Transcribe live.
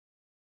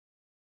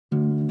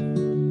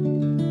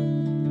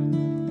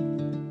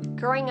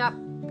Growing up,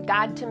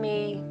 God to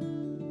me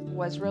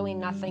was really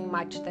nothing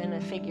much than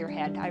a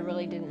figurehead. I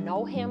really didn't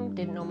know him,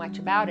 didn't know much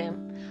about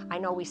him. I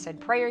know we said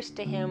prayers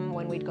to him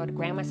when we'd go to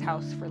Grandma's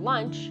house for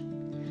lunch,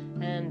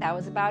 and that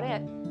was about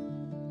it.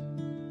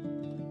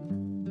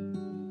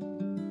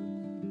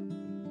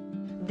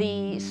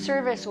 The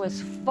service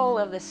was full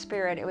of the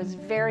Spirit. It was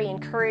very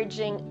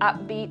encouraging,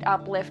 upbeat,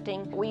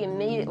 uplifting. We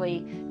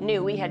immediately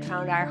knew we had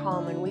found our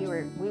home, and we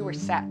were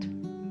set.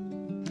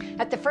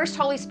 At the first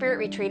Holy Spirit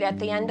retreat, at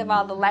the end of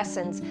all the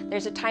lessons,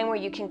 there's a time where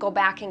you can go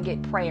back and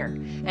get prayer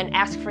and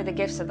ask for the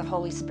gifts of the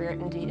Holy Spirit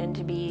and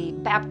to be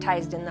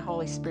baptized in the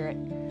Holy Spirit.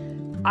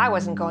 I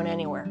wasn't going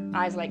anywhere.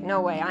 I was like,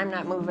 no way, I'm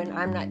not moving,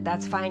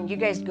 that's fine, you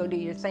guys go do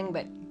your thing,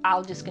 but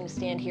I'm just gonna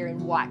stand here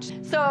and watch.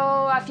 So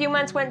a few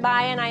months went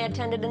by and I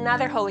attended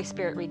another Holy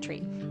Spirit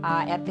retreat.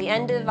 At the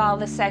end of all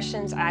the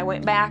sessions, I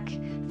went back,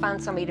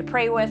 found somebody to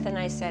pray with, and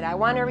I said, I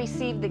want to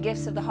receive the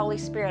gifts of the Holy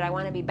Spirit. I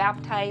want to be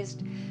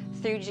baptized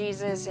through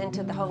Jesus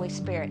into the Holy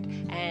Spirit.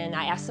 And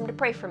I asked them to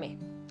pray for me.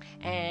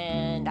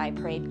 And I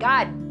prayed,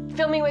 God,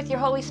 fill me with your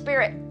Holy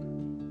Spirit.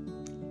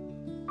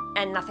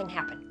 And nothing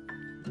happened.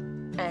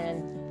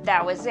 And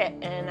that was it.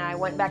 And I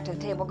went back to the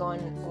table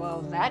going,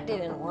 well, that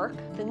didn't work.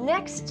 The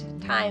next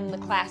time the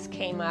class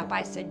came up,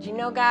 I said, you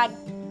know, God,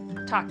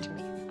 talk to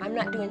me. I'm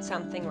not doing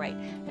something right.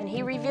 And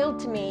he revealed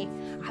to me,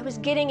 I was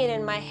getting it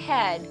in my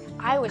head.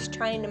 I was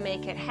trying to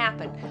make it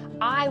happen.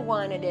 I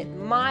wanted it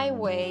my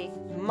way,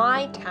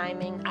 my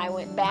timing. I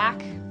went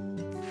back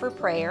for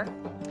prayer,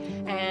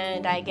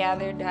 and I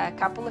gathered a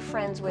couple of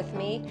friends with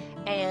me,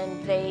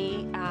 and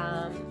they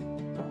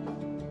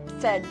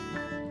said,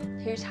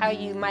 here's how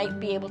you might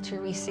be able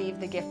to receive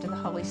the gift of the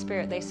Holy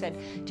Spirit. They said,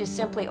 just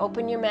simply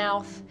open your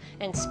mouth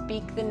and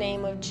speak the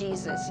name of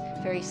Jesus,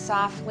 very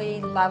softly,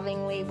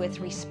 lovingly, with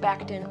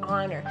respect and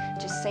honor.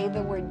 Just say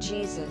the word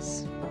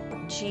Jesus.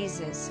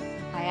 Jesus,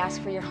 I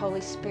ask for your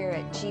Holy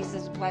Spirit.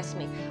 Jesus, bless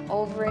me.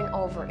 Over and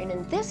over. And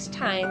in this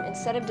time,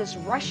 instead of just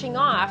rushing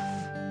off,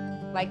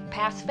 like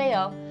pass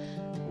fail,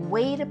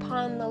 wait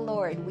upon the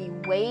Lord. We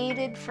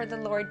waited for the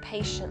Lord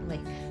patiently.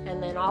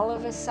 And then all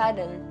of a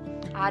sudden,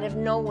 out of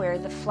nowhere,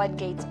 the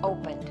floodgates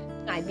opened.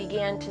 I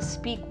began to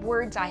speak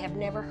words I have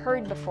never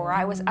heard before.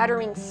 I was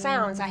uttering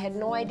sounds I had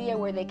no idea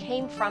where they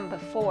came from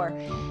before.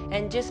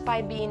 And just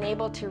by being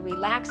able to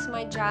relax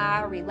my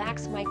jaw,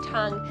 relax my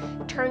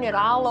tongue, turn it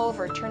all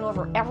over, turn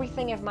over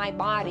everything of my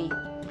body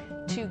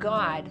to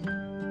God,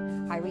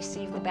 I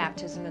received the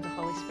baptism of the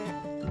Holy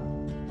Spirit.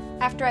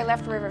 After I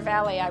left River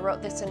Valley, I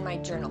wrote this in my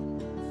journal.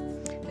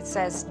 It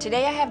says,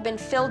 today I have been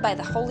filled by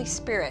the Holy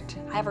Spirit.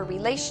 I have a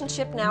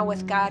relationship now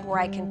with God where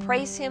I can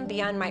praise Him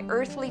beyond my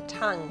earthly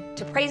tongue,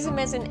 to praise Him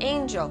as an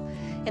angel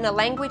in a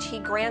language He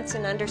grants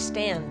and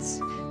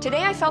understands.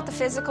 Today I felt the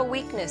physical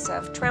weakness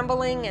of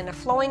trembling and a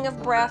flowing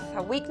of breath,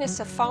 a weakness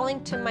of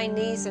falling to my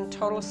knees in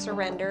total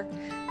surrender.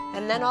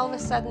 And then all of a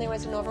sudden there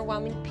was an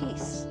overwhelming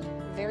peace,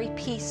 very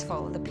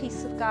peaceful, the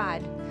peace of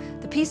God,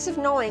 the peace of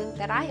knowing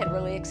that I had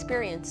really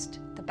experienced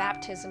the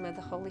baptism of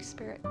the Holy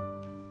Spirit.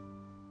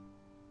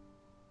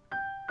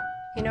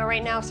 You know,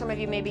 right now some of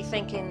you may be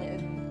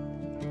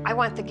thinking, I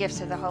want the gifts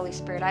of the Holy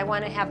Spirit. I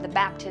want to have the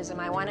baptism.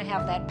 I want to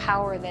have that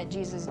power that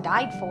Jesus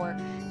died for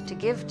to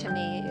give to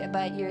me.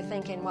 But you're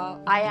thinking,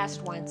 well, I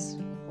asked once.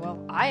 Well,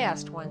 I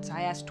asked once.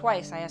 I asked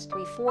twice. I asked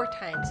 3, 4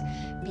 times.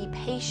 Be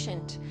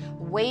patient.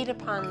 Wait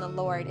upon the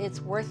Lord.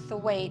 It's worth the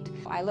wait.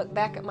 I look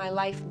back at my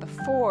life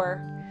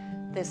before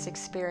this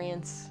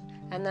experience,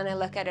 and then I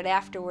look at it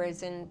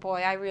afterwards, and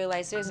boy, I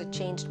realize there's a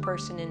changed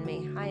person in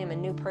me. I am a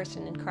new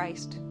person in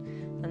Christ.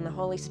 And the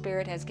Holy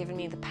Spirit has given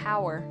me the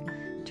power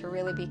to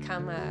really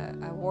become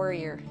a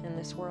warrior in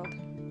this world.